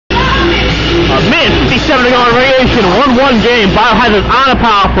minute 57 to go in regulation. 1-1 game. Biohazard's on a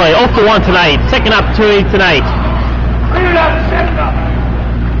power play. 0 for 1 tonight. Second opportunity tonight.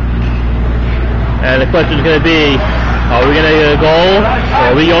 And the question is going to be, are we going to get a goal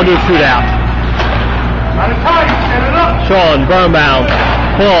or are we going to do a shootout? Sean, Birnbaum,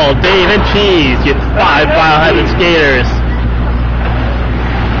 Paul, Dave, and Cheese get 5 Biohazard skaters.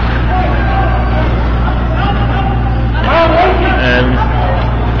 And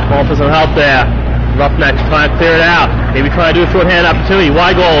calling for some help there. Roughnecks trying to clear it out. Maybe trying to do a shorthand opportunity.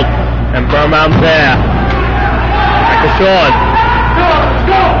 Weigold and Birnbaum's there. Back to Sean.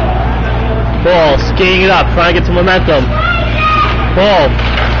 Paul skating it up, trying to get some momentum. Paul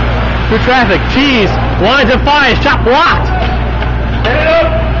through traffic. Cheese lines and fires. Shot blocked.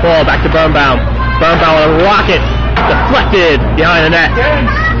 Paul back to Birnbaum. Birnbaum with a rocket. Deflected behind the net.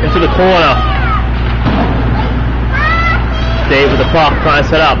 Into the corner. Dave with the puck, trying to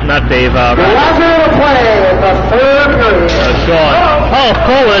set up. Not Dave. Play the third period. Sean. Oh,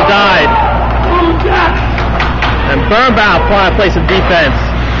 Cole would have died. And Birnbaum trying to play some defense.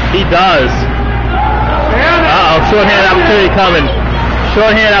 He does. Uh-oh, shorthand opportunity coming.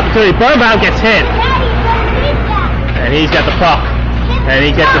 Shorthand opportunity. Birnbaum gets hit. And he's got the puck. And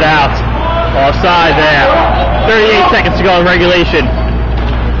he gets it out. Offside there. 38 seconds to go in regulation.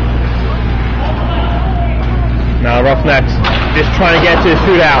 Now Roughnecks just trying to get to the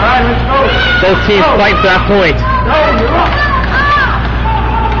shootout. Both teams fight for that point.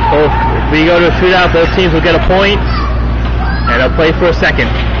 If we go to a shootout, both teams will get a point, and they'll play for a second.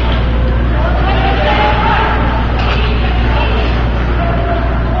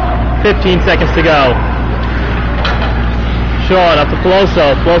 $15 seconds to go. Sean up to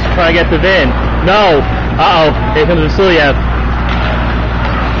Peloso. Peloso trying to get to Vin. No. Uh-oh. Here comes Vasiliev.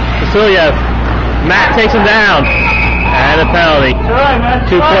 Vasiliev. Matt takes him down. And a penalty.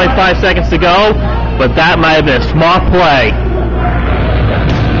 2.5 seconds to go, but that might have been a smart play.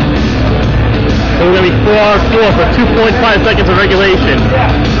 So we're going to be 4-4 for 2.5 seconds of regulation.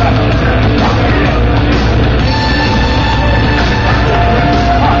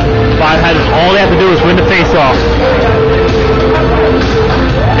 Biohazard, all they have to do is win the face-off.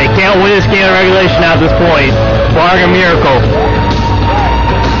 They can't win this game in regulation at this point, barring a miracle.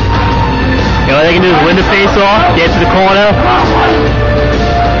 You know what they can do is win the face-off, get to the corner.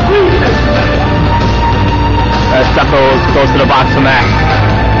 Stucco goes to the box for Mac.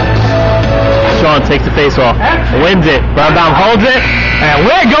 Sean takes the face-off, wins it. Birnbaum holds it, and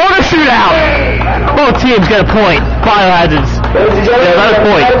we're going to shootout. Both teams get a point. Biohazards get another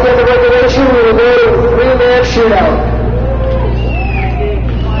point.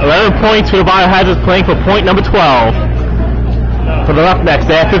 11 points for the Biohazards playing for point number 12. For the Roughnecks,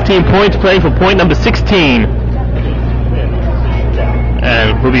 they have 15 points playing for point number 16.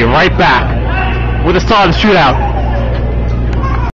 And we'll be right back with the start of the shootout.